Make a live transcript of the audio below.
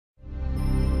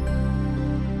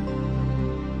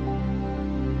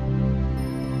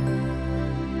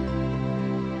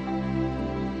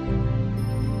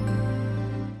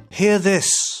Hear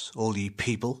this, all ye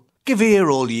people. Give ear,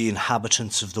 all ye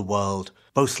inhabitants of the world,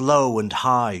 both low and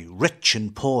high, rich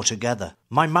and poor together.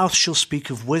 My mouth shall speak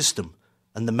of wisdom,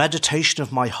 and the meditation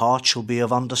of my heart shall be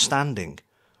of understanding.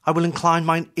 I will incline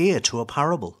mine ear to a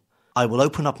parable. I will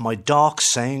open up my dark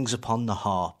sayings upon the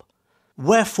harp.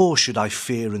 Wherefore should I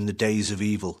fear in the days of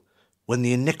evil, when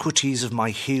the iniquities of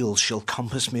my heels shall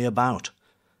compass me about?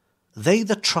 They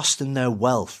that trust in their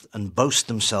wealth and boast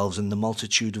themselves in the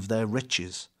multitude of their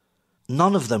riches.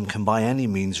 None of them can by any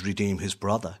means redeem his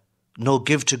brother, nor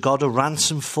give to God a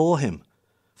ransom for him.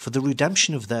 For the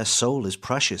redemption of their soul is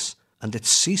precious, and it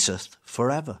ceaseth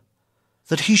forever.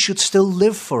 That he should still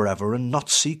live forever and not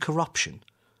see corruption.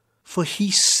 For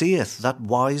he seeth that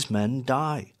wise men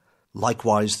die.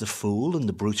 Likewise the fool and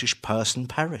the brutish person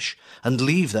perish, and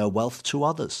leave their wealth to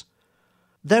others.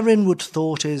 Their inward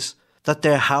thought is, that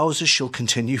their houses shall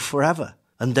continue forever,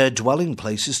 and their dwelling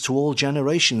places to all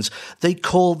generations. They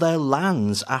call their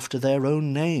lands after their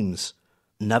own names.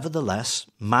 Nevertheless,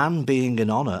 man being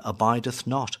in honour abideth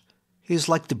not. He is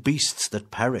like the beasts that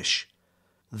perish.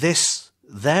 This,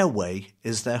 their way,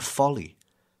 is their folly,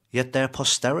 yet their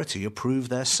posterity approve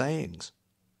their sayings.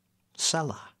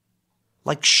 Selah.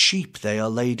 Like sheep they are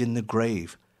laid in the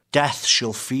grave. Death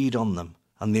shall feed on them,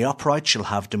 and the upright shall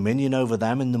have dominion over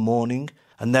them in the morning,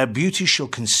 and their beauty shall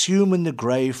consume in the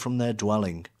grave from their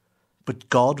dwelling. But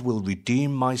God will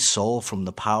redeem my soul from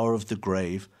the power of the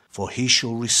grave, for he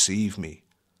shall receive me.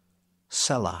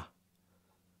 Selah.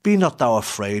 Be not thou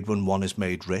afraid when one is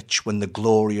made rich, when the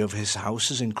glory of his house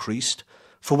is increased.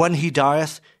 For when he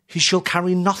dieth, he shall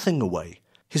carry nothing away.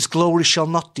 His glory shall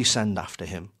not descend after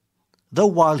him. Though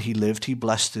while he lived he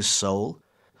blessed his soul,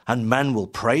 and men will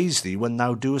praise thee when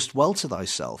thou doest well to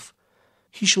thyself.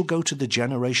 He shall go to the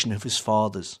generation of his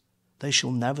fathers. They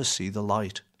shall never see the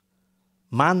light.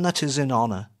 Man that is in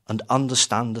honour and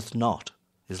understandeth not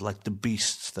is like the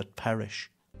beasts that perish.